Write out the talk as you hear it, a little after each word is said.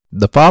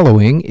The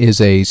following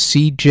is a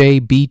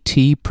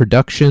CJBT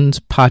Productions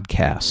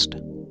podcast.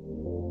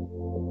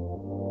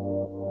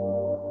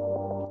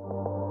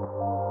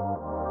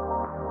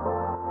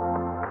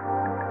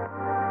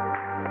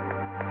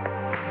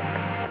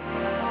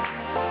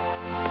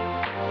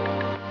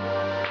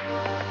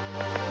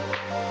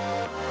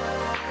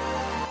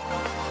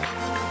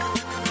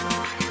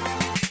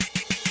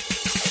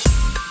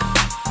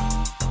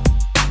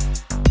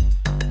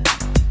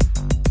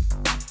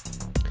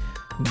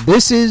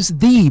 This is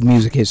the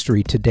Music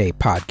History Today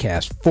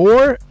podcast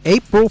for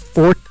April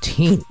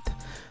 14th.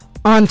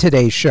 On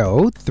today's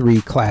show,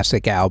 3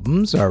 classic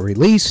albums are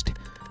released.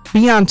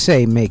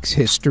 Beyoncé makes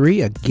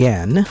history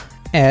again,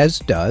 as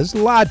does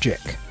Logic.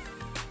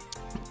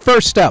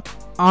 First up,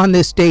 on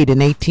this date in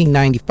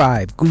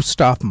 1895,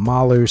 Gustav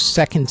Mahler's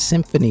Second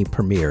Symphony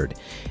premiered.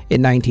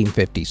 In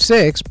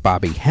 1956,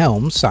 Bobby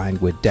Helms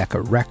signed with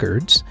Decca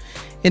Records.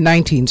 In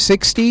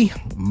 1960,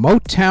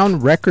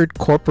 Motown Record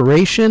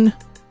Corporation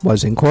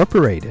was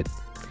incorporated.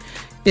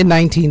 In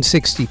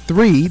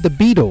 1963, the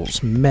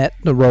Beatles met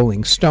the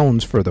Rolling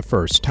Stones for the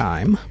first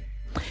time.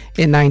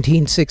 In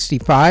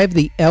 1965,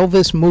 the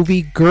Elvis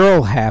movie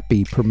Girl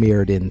Happy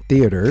premiered in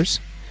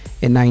theaters.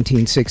 In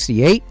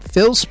 1968,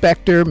 Phil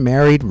Spector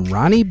married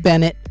Ronnie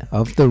Bennett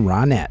of the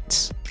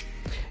Ronettes.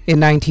 In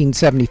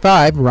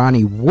 1975,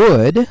 Ronnie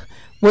Wood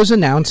was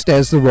announced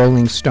as the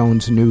Rolling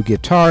Stones' new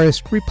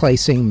guitarist,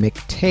 replacing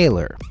Mick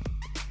Taylor.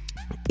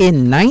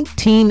 In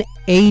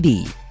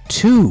 1980,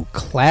 2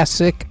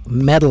 classic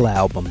metal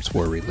albums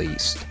were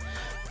released.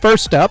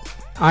 First up,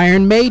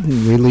 Iron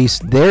Maiden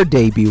released their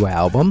debut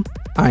album,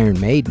 Iron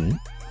Maiden,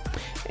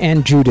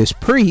 and Judas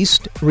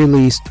Priest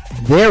released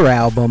their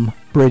album,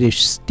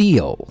 British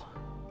Steel.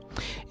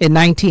 In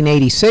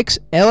 1986,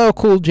 LL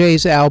Cool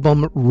J's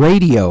album,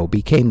 Radio,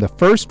 became the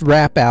first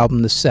rap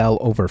album to sell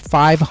over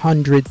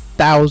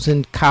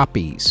 500,000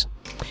 copies.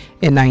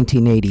 In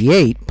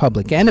 1988,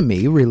 Public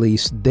Enemy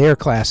released their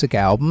classic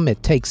album,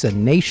 It Takes a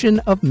Nation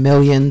of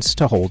Millions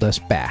to Hold Us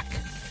Back.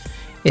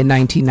 In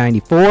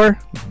 1994,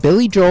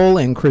 Billy Joel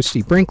and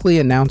Christy Brinkley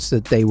announced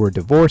that they were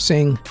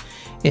divorcing.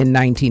 In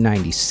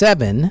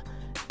 1997,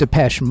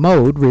 Depeche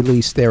Mode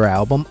released their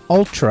album,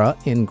 Ultra,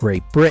 in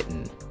Great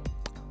Britain.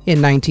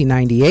 In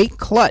 1998,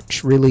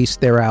 Clutch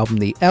released their album,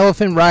 The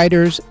Elephant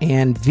Riders,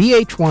 and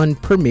VH1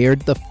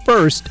 premiered the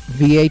first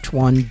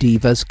VH1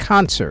 Divas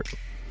concert.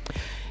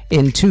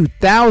 In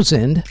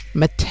 2000,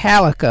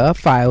 Metallica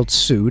filed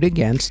suit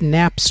against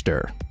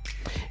Napster.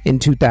 In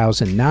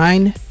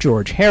 2009,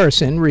 George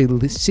Harrison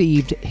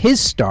received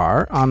his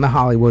star on the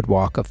Hollywood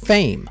Walk of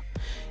Fame.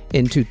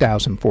 In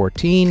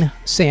 2014,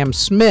 Sam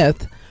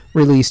Smith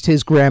released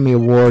his Grammy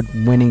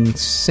Award-winning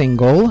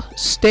single,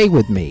 Stay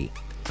With Me.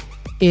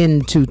 In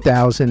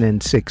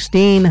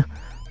 2016,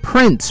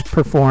 Prince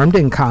performed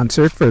in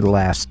concert for the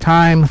last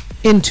time.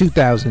 In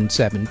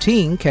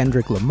 2017,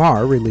 Kendrick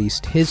Lamar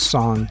released his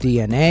song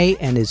DNA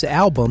and his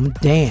album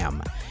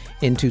Damn.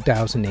 In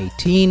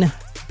 2018,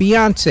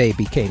 Beyoncé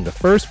became the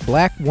first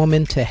black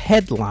woman to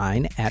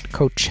headline at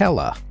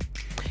Coachella.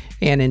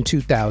 And in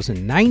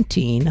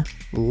 2019,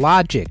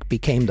 Logic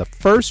became the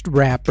first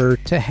rapper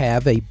to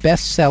have a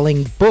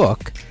best-selling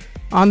book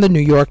on the New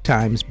York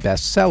Times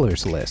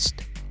bestsellers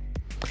list.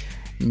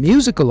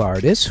 Musical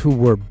artists who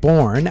were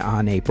born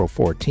on April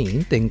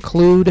 14th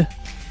include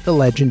the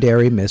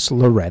legendary Miss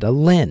Loretta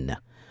Lynn,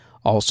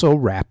 also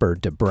rapper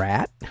Da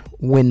Brat,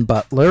 Win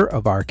Butler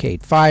of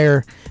Arcade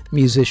Fire,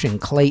 musician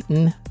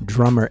Clayton,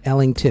 drummer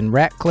Ellington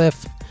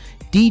Ratcliffe,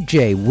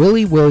 DJ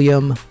Willie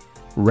William,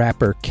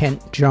 rapper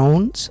Kent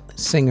Jones,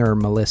 singer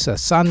Melissa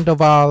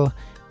Sandoval,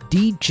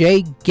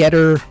 DJ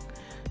Getter,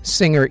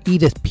 singer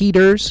Edith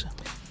Peters,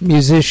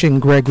 musician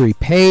Gregory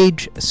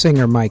Page,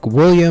 singer Mike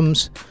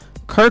Williams,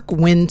 Kirk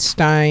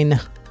Winstein,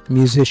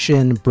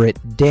 musician Britt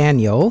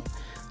Daniel,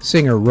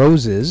 singer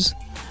Roses,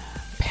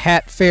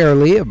 Pat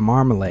Fairley of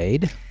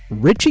Marmalade,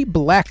 Richie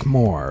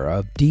Blackmore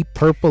of Deep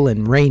Purple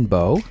and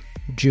Rainbow,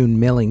 June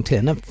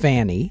Millington of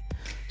Fanny,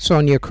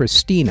 Sonia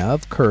Christina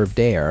of Curved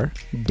Air,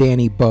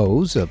 Danny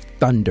Bowes of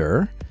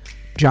Thunder,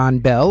 John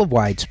Bell of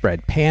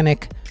Widespread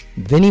Panic,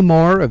 Vinnie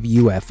Moore of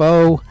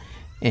UFO,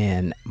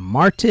 and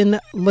Martin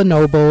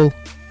Lenoble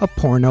of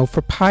Porno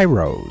for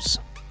Pyros.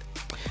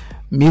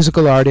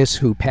 Musical artists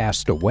who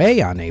passed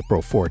away on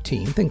April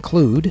 14th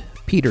include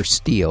Peter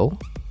Steele,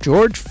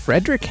 George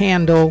Frederick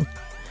Handel,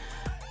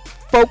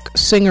 folk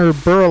singer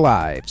Burl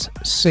Ives,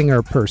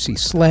 singer Percy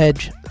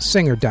Sledge,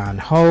 singer Don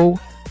Ho,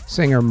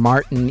 singer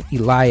Martin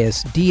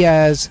Elias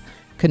Diaz,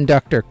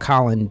 conductor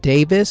Colin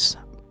Davis,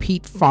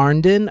 Pete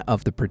Farndon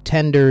of The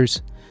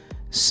Pretenders,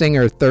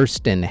 singer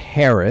Thurston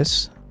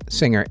Harris,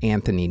 singer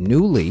Anthony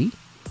Newley,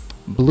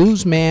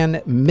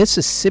 bluesman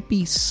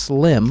Mississippi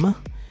Slim,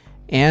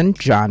 and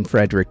John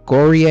Frederick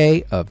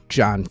Gourier of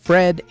John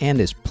Fred and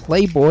his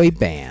Playboy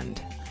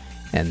Band.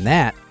 And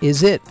that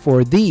is it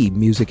for the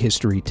Music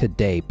History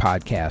Today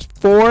podcast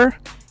for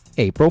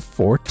April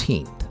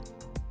 14th.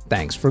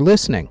 Thanks for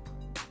listening.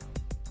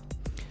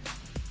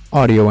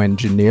 Audio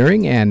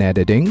engineering and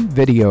editing,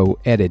 video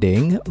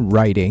editing,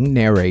 writing,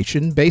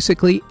 narration,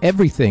 basically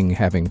everything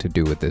having to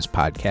do with this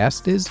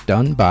podcast is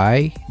done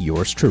by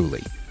yours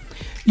truly.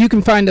 You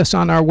can find us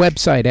on our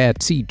website at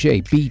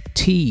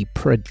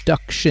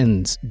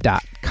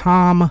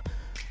cjbtproductions.com.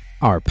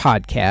 Our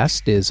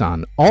podcast is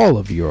on all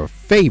of your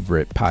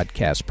favorite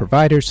podcast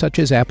providers such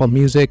as Apple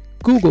Music,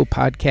 Google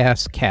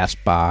Podcasts,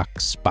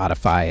 CastBox,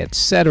 Spotify,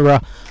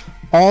 etc.,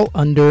 all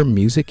under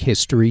Music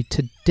History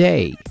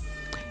Today.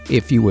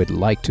 If you would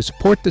like to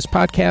support this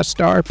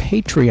podcast, our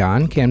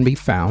Patreon can be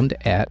found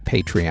at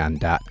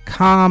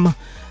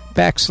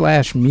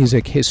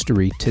patreon.com/Music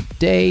History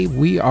Today.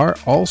 We are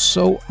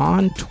also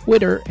on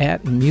Twitter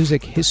at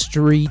Music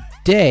History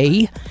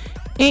Day,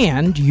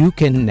 and you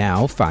can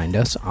now find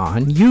us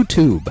on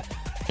YouTube.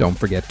 Don't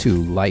forget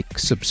to like,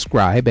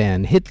 subscribe,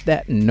 and hit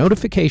that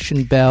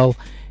notification bell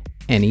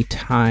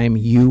anytime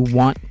you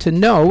want to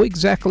know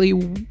exactly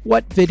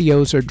what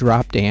videos are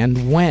dropped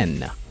and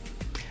when.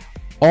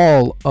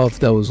 All of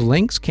those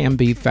links can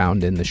be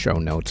found in the show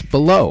notes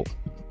below.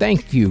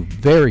 Thank you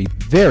very,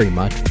 very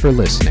much for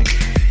listening.